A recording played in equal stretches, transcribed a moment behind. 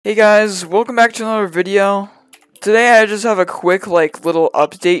Hey guys, welcome back to another video. Today I just have a quick little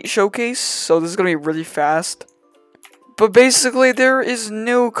update showcase, so this is gonna be really fast. But basically there is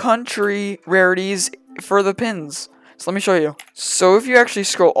new country rarities for the pins. So let me show you. So if you actually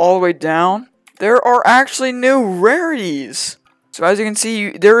scroll all the way down, there are actually new rarities. So as you can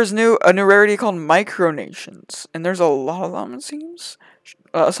see, there is a new rarity called Micronations, and there's a lot of them it seems.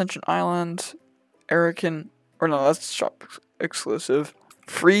 Ascension Island, American, or no, that's shop exclusive.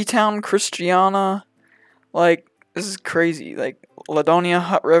 Freetown, Christiana, this is crazy. Ladonia,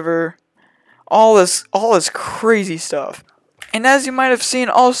 Hut River, all this crazy stuff. And as you might have seen,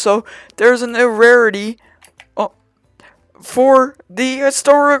 also there's a new rarity for the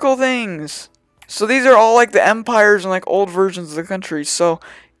historical things. So these are all the empires and old versions of the country. So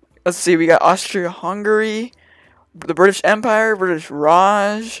let's see, we got Austria-Hungary, the British Empire, British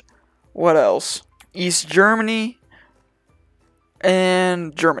Raj, what else? East Germany.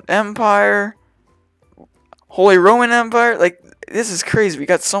 And German Empire, Holy Roman Empire. This is crazy. We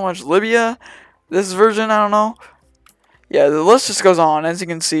got so much. Libya, this version, I don't know. Yeah, the list just goes on. As you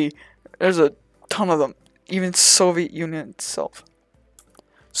can see, there's a ton of them. Even Soviet Union itself.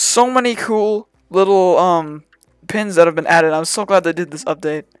 So many cool little pins that have been added. I'm so glad they did this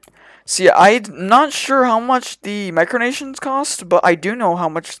update. See, I'm not sure how much the Micronations cost, but I do know how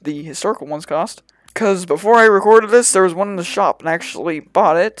much the historical ones cost. Because before I recorded this, there was one in the shop, and I actually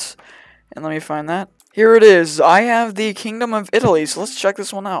bought it. And let me find that. Here it is. I have the Kingdom of Italy, so let's check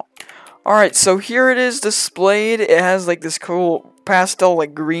this one out. Alright, so here it is displayed. It has this cool pastel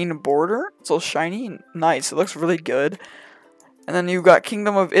green border. It's all shiny and nice. It looks really good. And then you've got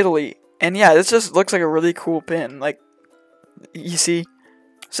Kingdom of Italy. And yeah, this just looks like a really cool pin. You see.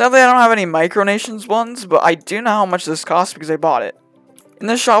 Sadly, I don't have any Micronations ones, but I do know how much this costs because I bought it. In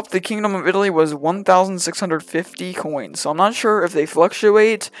the shop, the Kingdom of Italy was 1,650 coins, so I'm not sure if they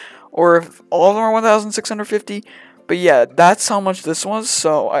fluctuate or if all of them are 1,650, but yeah, that's how much this was,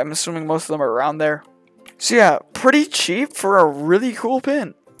 so I'm assuming most of them are around there. So yeah, pretty cheap for a really cool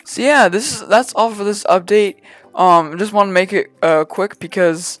pin. So yeah, that's all for this update. I just want to make it quick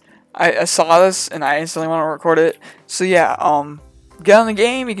because I saw this and I instantly want to record it. So yeah, get on the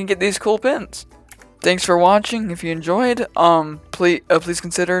game, you can get these cool pins. Thanks for watching. If you enjoyed, please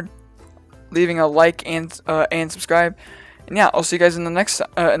consider leaving a like and subscribe. And yeah, I'll see you guys in the next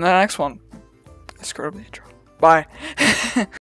one. I screwed up the intro. Bye.